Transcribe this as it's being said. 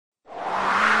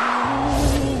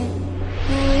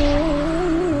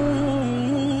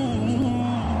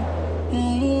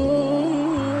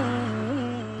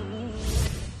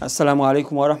Assalamu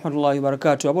alaikum wa rahmatullahi wa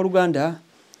barakatuh. Abooluganda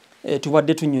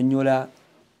tubadde tunnyonnyola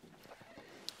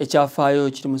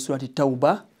ekyafaayo kiri mu surati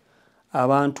Tawba,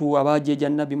 abantu abajeja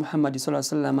Nabi Muhammad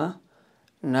sallallahu alaihi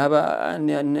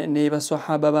wasallam ne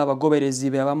basahaba b'abagoberezi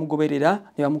be abamugoberera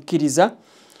ne bamukkiriza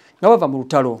nga bava mu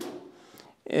lutalo.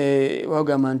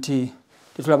 Bagamba nti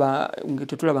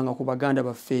tetulabanga ku baganda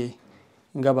baffe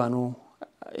nga bano,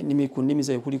 ennimi ku nnimi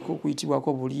zaabwe kuliko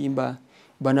kuyitibwako bulimba,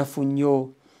 banafu nnyo,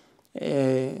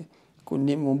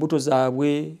 mu mbuto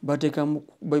zaabwe bateekamu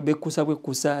bekkusa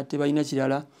bwekkusa, tebalina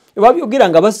kirala. Babyogera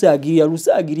nga basaagirira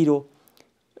lusaagiriro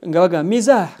nga bagamba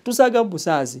mizah, tusaaga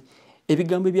busaazi.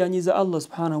 Ebigambo ebyanyiza Allah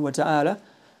subhanahu wa ta'ala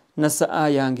nassa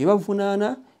aya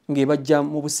ng'ebavunaana ng'ebajja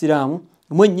mu busiraamu,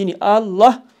 mwennyini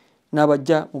Allah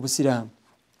n'abajja mu busiraamu.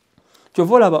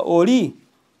 Kyova olaba oli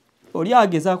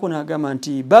agezaako n'agamba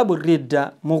nti baabu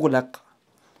ridda mughlaq,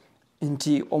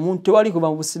 nti omuntu tewali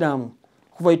kuva mu busiraamu,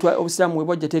 kuva itwa obusiraamu bwe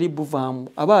bwajja teri buvaamu,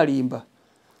 aba alimba.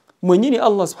 Mwennyini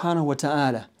Allah subhanahu wa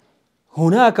ta'ala,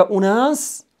 hunaka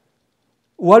unas,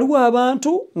 waliwo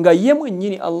abantu nga ye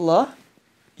mwennyini Allah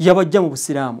yabajja mu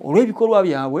busiraamu olw'ebikolwa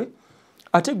byabwe,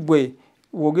 ate gwe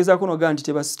wogezaako n'ogamba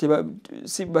nti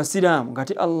si basiraamu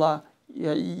ng'ate Allah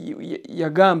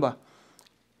yagamba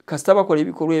kasita bakola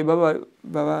ebikolwa ebyo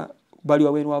baba bali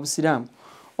wabweru wa busiraamu,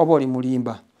 oba oli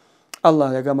mulimba.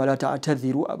 Allah yagamba la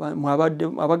ta'tadhiru,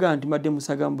 abagamba nti mbadde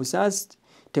musaga mu busaasi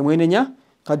temwenenya,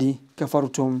 kadi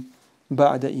kafarutum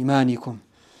ba'da imanikum.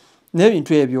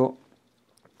 N'ebintu ebyo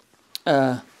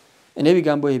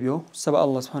n'ebigambo ebyo saba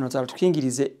Allah subhanahu wa ta'ala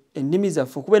tukingirize ennimi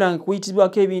zaffe okubeera nga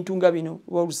kuyitibwako ebintu nga bino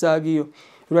oba olusaagiro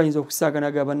olwayinza okusaaga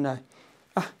naga bannaye,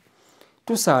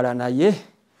 tusaala naye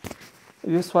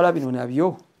ebyoswala bino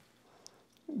nabyo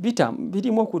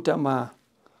birimu okutama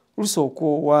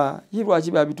lusooka ye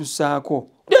lwaki babitusaako.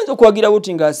 Tuyinza okuwagira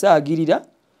buti ng'asaagirira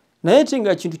naye ate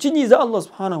nga kintu kinyiiza Allah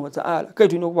subhanahu wa ta'ala. Kale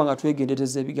tulina okuba nga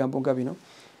twegendereza ebigambo nga bino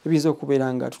ebiyinza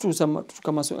okubeera nga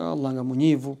tutuuka maaso ga Allah nga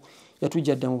munyiivu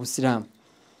yatujja dda mu busiraamu.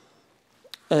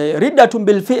 Riddatun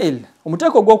bil fi'l,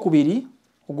 omuteeko ogwokubiri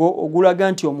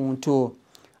ogulaga nti omuntu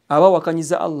aba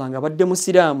wakanyiza Allah nga badde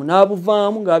musiraamu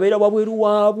n'abuvaamu ng'abeera wabweru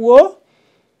waabwo.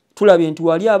 Tulabye nti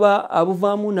wali aba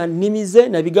abuvaamu na nnimi ze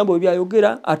na bigambo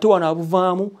byayogera, ate wano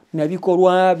abuvaamu na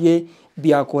bikolwa bye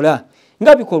byakola.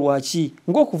 Nga bikolwa ki?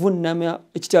 Ng'okuvunnamira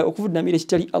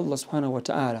ekitali Allah subhanahu wa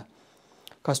ta'ala.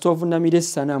 Kasita ovunnamira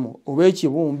essanamu oba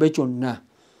ekibumbe kyonna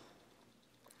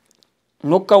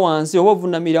nokka wansi, oba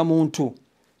ovunnamira muntu,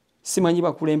 simanyi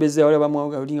bakulembeze wali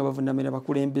abamuwali nga bavunnamira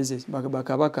bakulembeze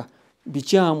bakabaka,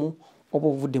 bikyamu oba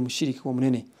ovudde mu shiriki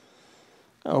omunene,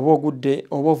 oba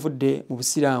ovudde mu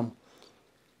busiraamu.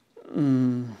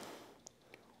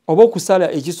 Oba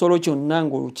okusala ekisolo kyonna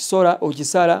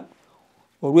okisala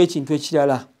olw'ekintu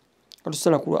ekirala,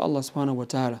 katusala ku lwa Allah subhanahu wa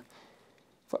ta'ala.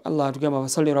 Allah atugamba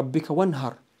fasalli rabbika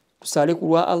wanhar, tusale ku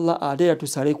lwa Allah ate era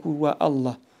tusale ku lwa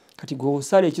Allah. Kati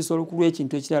gw'osala ekisolo ku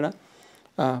lw'ekintu ekirala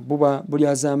buba buli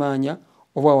azamaanya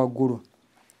oba waggulu.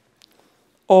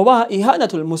 Oba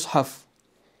ihanatul mushaf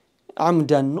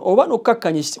amdan, oba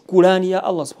n'okkakkanya Qur'ani ya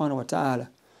Allah subhanahu wa ta'ala.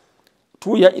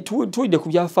 Tulidde ku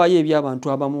byafaayo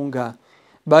eby'abantu abamu nga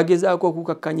bagezaako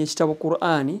okukkakkanya ekitabo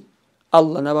Qur'ani,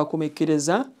 Allah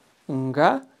n'abakomekkereza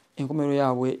nga enkomerero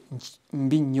yaabwe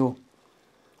mbi nnyo.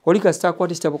 Oli kasita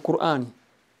akwata ekitabo Qur'ani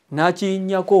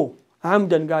n'akirinnyako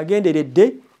amdan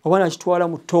ng'agenderedde, oba n'akitwala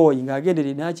mu ttooyi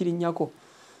ng'agenderedde n'akirinnyako.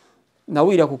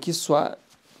 Nawulira ku kiswa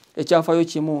ekyafaayo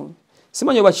kimu,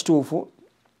 simanyi oba kituufu,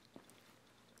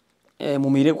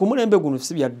 ku mulembe guno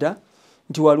si byadda,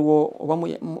 nti waliwo oba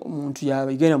muntu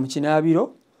yagenda mu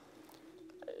kinaabiro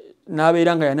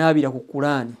n'abeera nga yanaabira ku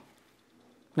Qur'ani,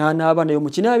 n'anaaba nayo mu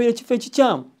kinaabiro ekifo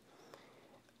ekikyamu.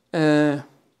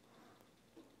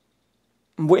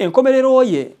 Mbwe enkomerero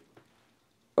ye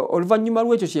oluvannyuma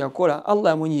lw'ekyo kye yakola,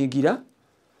 Allah yamunyiigira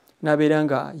n'abeera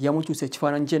nga yamukyusa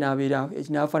ekifaananyi kye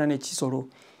n'afaanana ekisolo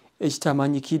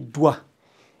ekitamanyikiddwa,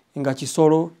 nga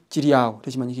kisolo kiri awo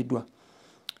tekimanyikiddwa.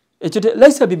 Ekyo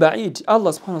laisa bibaid,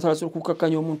 Allah subhanahu wa ta'ala asobola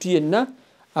okukakkanya omuntu yenna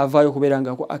avaayo okubeera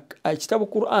nga ekitabo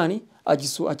Qur'ani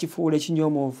akifuula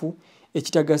ekinyomoofu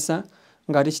ekitagasa,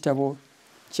 ng'ate ekitabo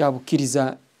kya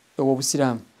bukkiriza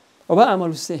ow'obusiraamu. Oba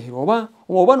amalu seher, oba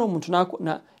n'omuntu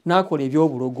n'akola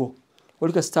ebyobulogo,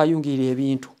 oli kasita ayungirira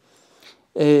ebintu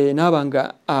n'aba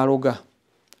nga aloga,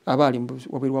 aba ali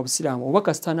wabweru wa busiraamu. Oba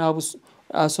kasita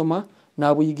asoma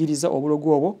n'abuyigiriza obulogo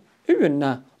obwo, ebyo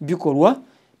byonna bikolwa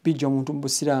bijja omuntu mu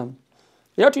busiraamu.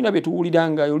 Era tulina bye tuwulira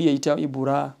nga oli yeyita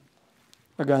Ibura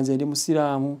aganze ndi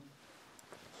musiraamu.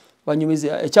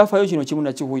 Banyumiza ekyafaayo kino kimu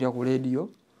nakiwulira ku leediyo.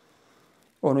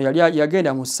 Ono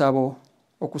yagenda mu ssabo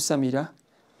okusamira,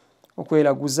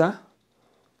 okweraguza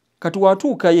kati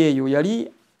watuuka yeeyo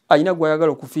yali alina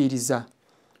gwayagala okufiiriza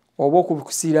oba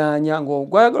okukusiraanya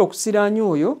gwayagala okusiraanya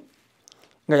oyo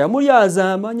nga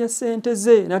yamulyaza amanya ssente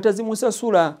ze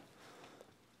n'atazimusasula.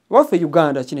 Waffe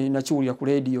Uganda kino nakiwulira ku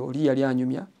leediyo oli yali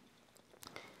anyumya.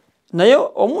 Naye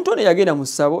omuntu ono yagenda mu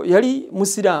ssabo yali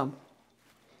musiraamu.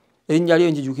 Erinnya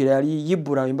lye njijukira yali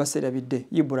Yibura embaserabidde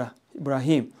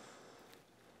Ibrahim.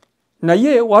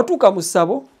 Naye watuuka mu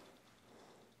ssabo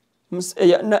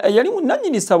yali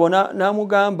nannyini ssabo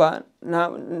n'amugamba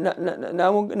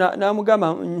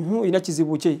ina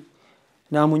kizibu kye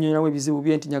n'amunyonyamu ebizibu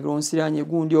bye nti njagala onsiraanye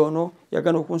gundi ono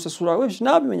yagana okunsasula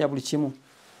n'abimenya buli kimu.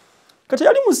 Kati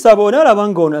yali mu ssabo n'alaba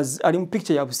nga ono ali mu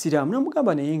picture ya busiraamu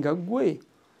n'amugamba naye nga ggwe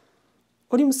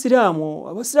oli musiraamu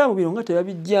abasiraamu bino nga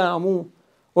tebabijjaamu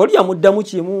oli yamuddamu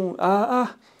kimu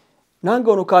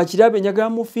nange ono kakirabe njagala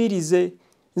mufiirize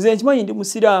nze nkimanyi ndi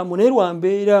musiraamu naye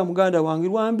lwambeera muganda wange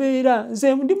lwambeera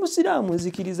nze ndi musiraamu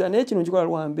nzikiriza naye kino nkikola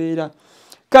lwambeera.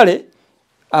 Kale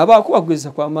abaako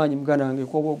bakugezesa kw'amaanyi muganda wange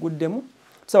kwoba oguddemu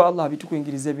tusaba Allah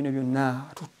abitukwingirize bino byonna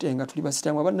tutte nga tuli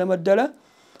basiraamu abannamaddala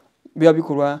biba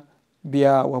bikolwa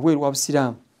bya wabweru wa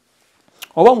busiraamu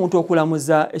oba omuntu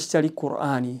okulamuza ekitali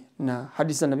Qur'ani na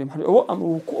hadisi Nabi Muhammad oba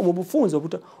mu bufunze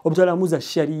obutalamuza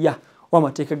sharia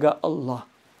w'amateeka ga Allah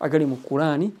agali mu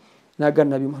Qur'ani n'aga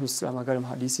Nabi Muhammad sallallahu agali mu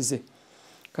hadisi ze.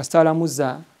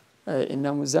 Kasitalamuza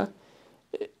enamuza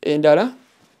endala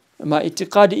ma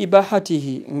itiqadi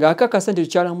ibahatihi ng'akakasa nti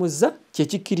tukyalamuza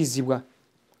kyekikirizibwa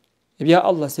ebya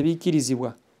Allah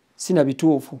sebikirizibwa sina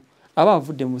bituufu aba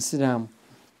avudde mu busiraamu.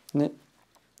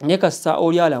 Ne kasita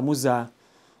oli alamuza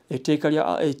etteeka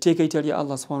lya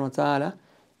Allah subhanahu wa ta'ala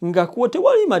nga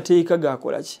tewali mateeka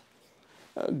gakola ki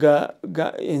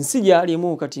ensi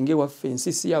gyalimu kati ng'ewaffe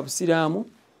ensi si ya busiraamu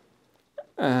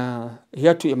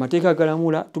yatu amateeka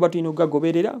galamula tuba tulina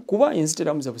okugagoberera kuba ensi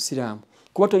teramuza busiraamu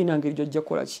kuba tolina ngeri gy'ojja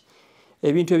kukola ki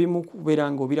ebintu ebimu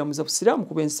kubeera nga obiramuza busiraamu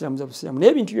kuba ensi teramuza busiraamu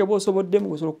naye ebintu by'oba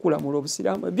osoboddemu osobola okukulamula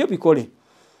obusiraamu ebyo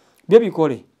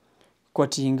bikole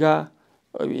kwati nga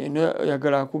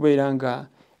oyagala kubeera nga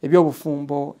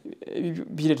ebyobufumbo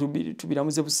bire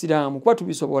tubiramuze busiraamu kuba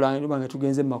tubisobola nga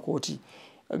tugenze mu makooti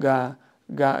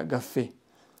gaffe.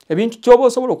 Ebintu kyoba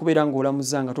osobola okubeera nga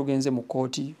olamuza nga tugenze mu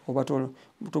kooti oba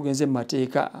tugenze mu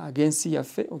mateeka ag'ensi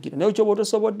yaffe ogira naye kyoba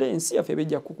otosobodde ensi yaffe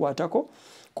ebejja kukwatako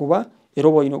kuba era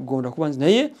oba olina okugonda kuba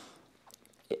naye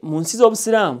mu nsi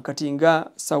z'obusiraamu kati nga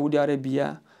Saudi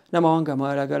Arabia n'amawanga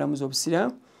amalala agalamuza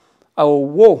obusiraamu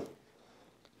awo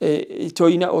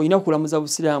olina kulamuza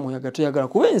busiraamu toyagala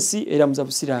kuba ensi eramuza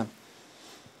busiraamu.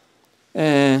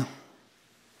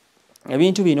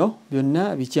 Ebintu bino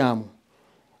byonna bikyamu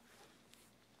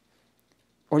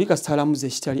oli kasitalamuza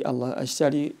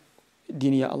ekitali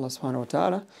diini ya Allah subhanahu wa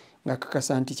ta'ala nga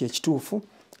kakasa nti kyekituufu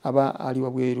aba ali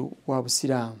wabweru wa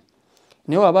busiraamu.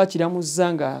 Naye aba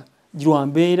akiramuza nga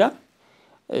lwambeera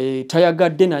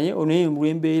tayagadde naye onaye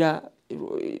mulwembeera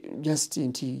just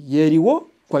nti yeeriwo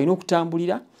kwalina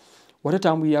okutambulira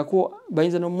watatambulirako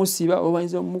bayinza n'omusiba oba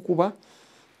bayinza n'omukuba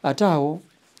ate awo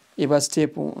eba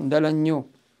stepu ndala nnyo.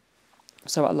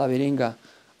 Tusaba Allah abeere nga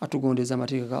atugondeza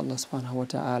amateeka ga Allah subhanahu wa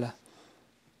ta'ala.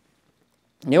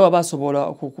 Naye waba asobola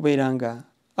okubeera nga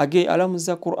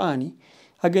alamuza Qur'ani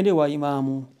agende wa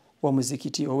imaamu wa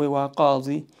muzikiti oba wa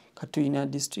qaadhi kati tulina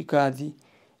district qaadhi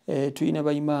tulina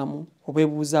baimaamu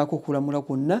obeebuuzaako okulamula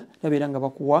kwonna nabeera nga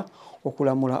bakuwa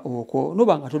okulamula okwo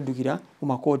noba nga toddukira mu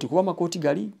makooti kuba amakooti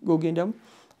gali gogendamu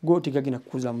go tegagenda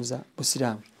kukulamuza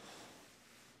busiraamu.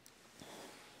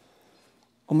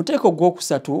 Omuteeko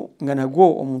ogwokusatu nga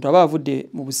nagwo omuntu aba avudde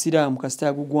mu busiraamu kasita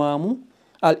agugwamu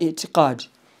al itiqad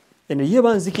eno ye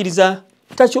banzikiriza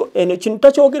kino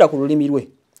takyogera ku lulimi lwe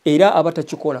era aba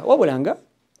takikola wabula nga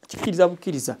kikiriza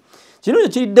bukkiriza. Kino kyo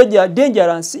kiri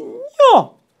dangerous nnyo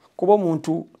kuba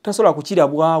omuntu tasobola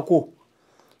kukirabwako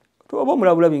oba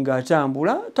omulabulabi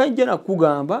ng'atambula tajja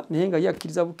nakugamba naye nga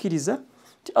yakkiriza bukkiriza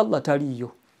nti Allah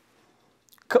taliyo.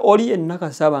 Oli yenna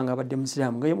kasaba nga abadde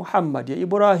musiraamu nga ye Muhammad ye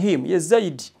Ibrahim ye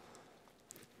Zaid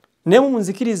ne mu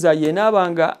nzikiriza ye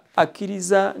n'abanga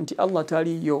akkiriza nti Allah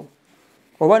taliyo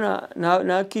oba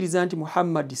n'akkiriza nti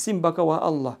Muhammad si mbaka wa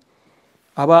Allah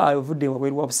aba avudde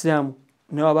wabweru wa busiraamu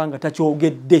naye abanga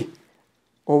takyogedde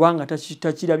oba nga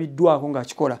takirabiddwako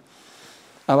ng'akikola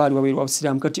aba ali wabweru wa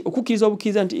busiraamu. Kati okukkiriza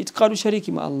obukkiriza nti itiqadu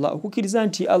shariki ma Allah okukkiriza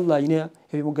nti Allah alina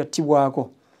ebimugattibwako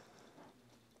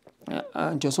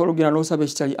nti osobola okugenda n'osaba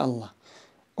ekitali Allah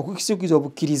okukkiriza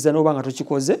obukkiriza n'oba nga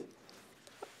tokikoze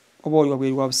oba oli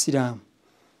wabweru wa busiraamu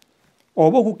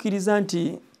oba okukkiriza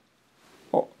nti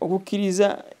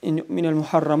okukkiriza min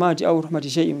almuharramati au rahmati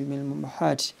shay'in min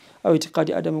almubahat au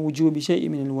itiqadi adami wujubi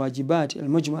shay'in min alwajibat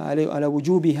almujma ala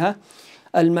wujubiha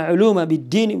المعلومة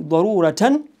بالدين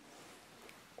ضرورة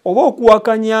oba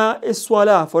okuwakanya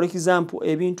eswala for example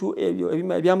ebintu ebyo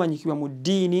ebyamanyikibwa mu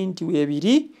ddiini nti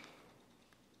weebiri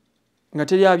nga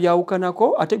teri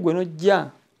abyawukanako ate gwe nojja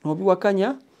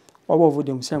n'obiwakanya oba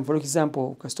ovudde musiramu for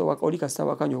example oli kasita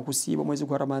wakanya okusiiba omwezi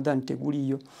gwa Ramadan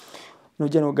teguliyo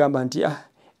nojja n'ogamba nti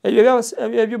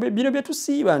ebyo bino bye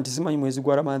tusiiba nti simanyi mwezi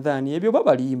gwa Ramadan ebyo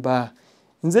babalimba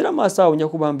nze era maaso awo nja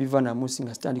kuba mbiva namusi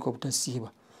nga sitandika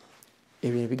obutasiiba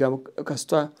ebyo ebigambo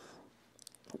kasita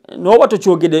noba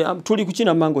tokyogedde tuli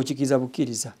kukina mango okikiza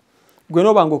bukkiriza gwe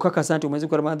noba ng'okakasa nti omwezi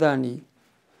gwa Ramadan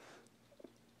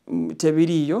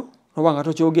tebiriyo noba nga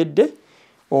tokyogedde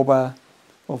oba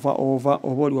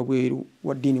oli wabweru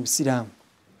wa ddiini busiraamu.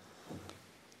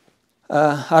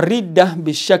 Aridda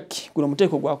bishaki guno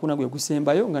muteeko gwakuna gwe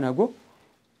gusembayo nga nagwo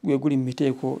gwe guli mu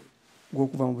miteeko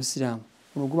gw'okuva mu busiraamu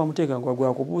guno guba muteeka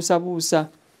gwakubuusabuusa.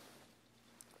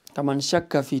 كمن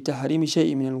شك في تحريم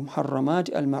شيء من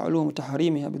المحرمات المعلوم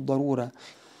تحريمها بالضرورة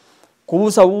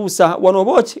kubuusabuusa wano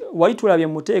boki wali tulabye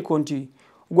muteeko nti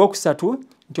gwokusatu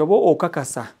nti oba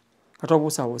okakasa kati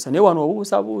obuusabuusa naye wano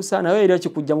obuusabuusa naye era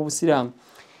kikujja mu busiraamu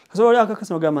kasobola oli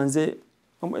akakasa nogamba nze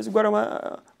omwezi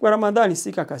gwa Ramadani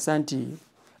sikakasa nti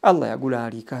Allah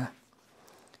yagulaalika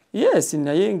yes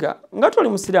naye nga toli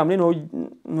musiraamu naye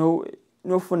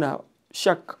n'ofuna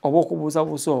shak oba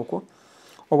okubuusabuusa okwo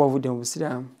oba ovudde mu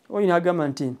busiraamu olina agamba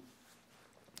nti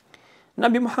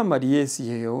Nabbi Muhammad yeesi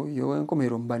yeyo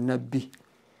enkomero mu bannabbi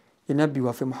ye nabbi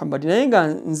waffe Muhammad naye nga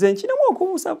nze nkinamu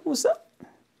okubuusabuusa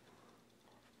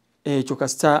ekyo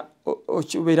kasita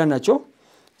okibeera nakyo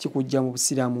kikujja mu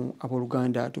busiraamu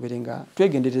abooluganda tubeere nga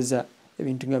twegendereza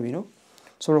ebintu nga bino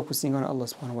tusobole okusinga na Allah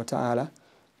subhanahu wa ta'ala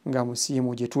nga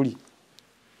musiimu gye tuli.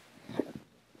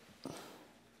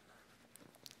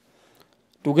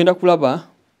 Tugenda kulaba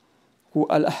ku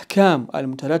al-ahkam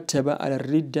al-mutarattaba ala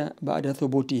ridda ba'da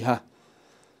thubutiha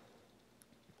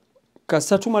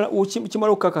kasatuma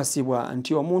kimala okukakasibwa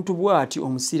nti omuntu bw'ati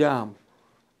omusiraamu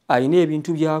alina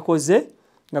ebintu byakoze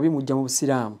nga bimujja mu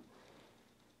busiraamu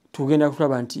tugenda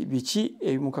kulaba nti biki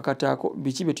ebimukakataako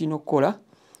biki bye tulina okukola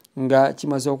nga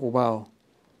kimaze okubaawo.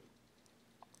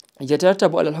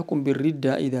 يترتب على الحكم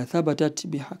بالردة إذا ثبتت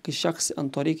بحق الشخص عن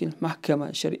طريق المحكمة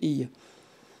الشرعية.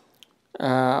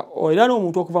 Era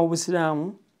n'omuntu okuva mu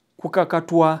busiraamu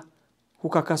kukakatwa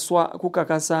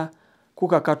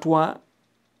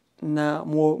na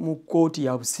mu kooti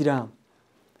ya busiraamu.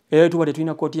 Era tuba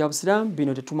tetulina kooti ya busiraamu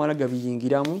bino tetumala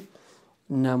gabiyingiramu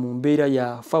na mu mbeera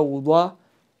ya fawdha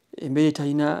embeera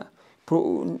etalina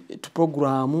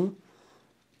programu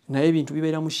naye ebintu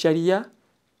bibeera mu sharia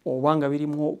oba nga biri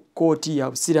mu kooti ya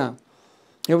busiraamu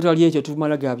naye butali ekyo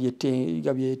tumala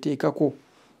gabyeteekako.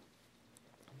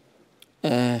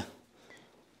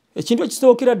 Ekintu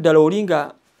ekisookera ddala oli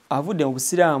nga avudde mu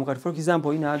busiraamu kati for example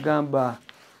olina agamba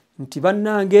nti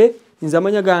bannange nze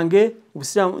amanya gange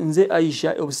obusiraamu nze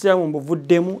Aisha obusiraamu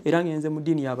mbuvuddemu era ngenze mu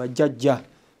ddiini y'abajjajja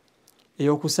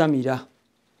ey'okusamira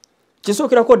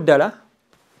kisookerako ddala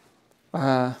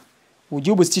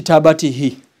wujubu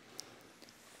stitabatihi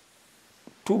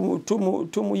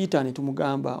tumuyita ne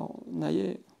tumugamba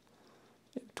naye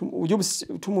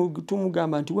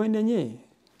tumugamba nti wenenye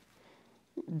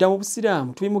dda mu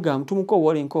busiraamu tubimugamba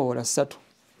tumukowola enkoowola 3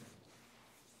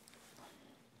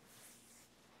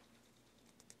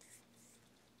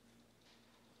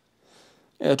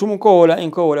 tumukowola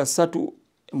enkoowola 3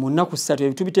 mu nnaku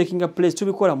 3 tubitekinga place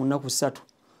tubikola mu nnaku 3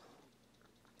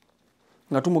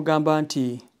 nga tumugamba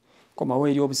nti komawo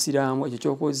eri obusiraamu ekyo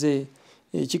kyokoze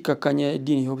ekikkakkanya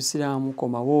eddiini y'obusiraamu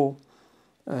komawo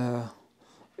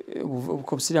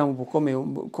obusiraamu bukome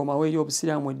komawo eri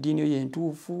obusiraamu eddiini yo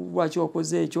yentuufu lwaki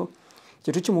okoze ekyo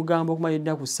tukimugamba okumala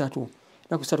ennaku 3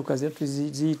 ennaku 3 kaze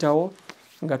tuziyitawo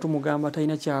nga tumugamba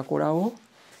talina kyakolawo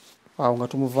awo nga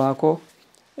tumuvaako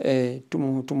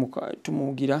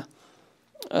tumugira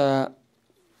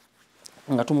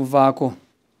nga tumuvaako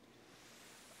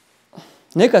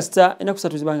naye kasita ennaku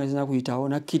 3 zibanga zina kuyitawo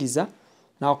nakkiriza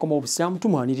n'akoma obusiraamu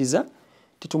tumwaniriza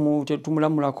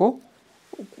tetumulamulako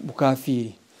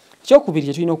bukafiiri. Ekyokubiri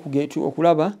kye tulina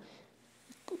okulaba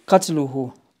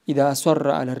katluhu idha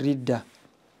aswarra ala ridda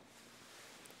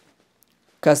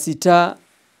kasita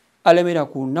alemera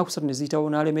ku nnaku 3 ne ziyitawo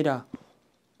n'alemera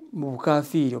mu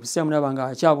bukafiiri obusiraamu nabanga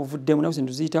akyabuvuddemu nnaku 3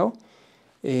 tuziyitawo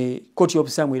kooti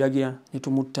y'obusiraamu eragira ne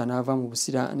tumutta n'ava mu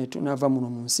busiraamu n'ava muno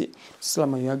mu nsi.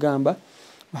 Islamu yagamba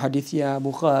mu hadithi ya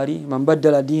Bukhari man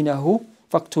baddala diinahu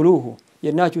faktuluhu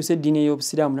yenna akyusa eddiini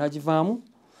y'obusiraamu n'agivaamu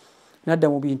nadda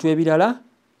mu bintu ebirala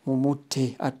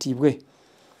mumutte attibwe.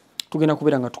 Tugenda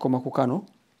kubeera nga tukoma ku kano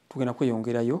tugenda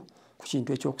kweyongerayo ku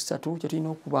kintu ekyokusatu kye tulina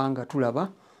okuba nga tulaba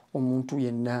omuntu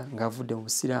yenna ng'avudde mu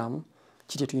Busiraamu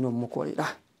kitye tulina omumukolera.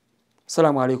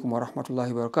 Assalamu alaikum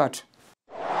warahmatullahi wabarakatuh.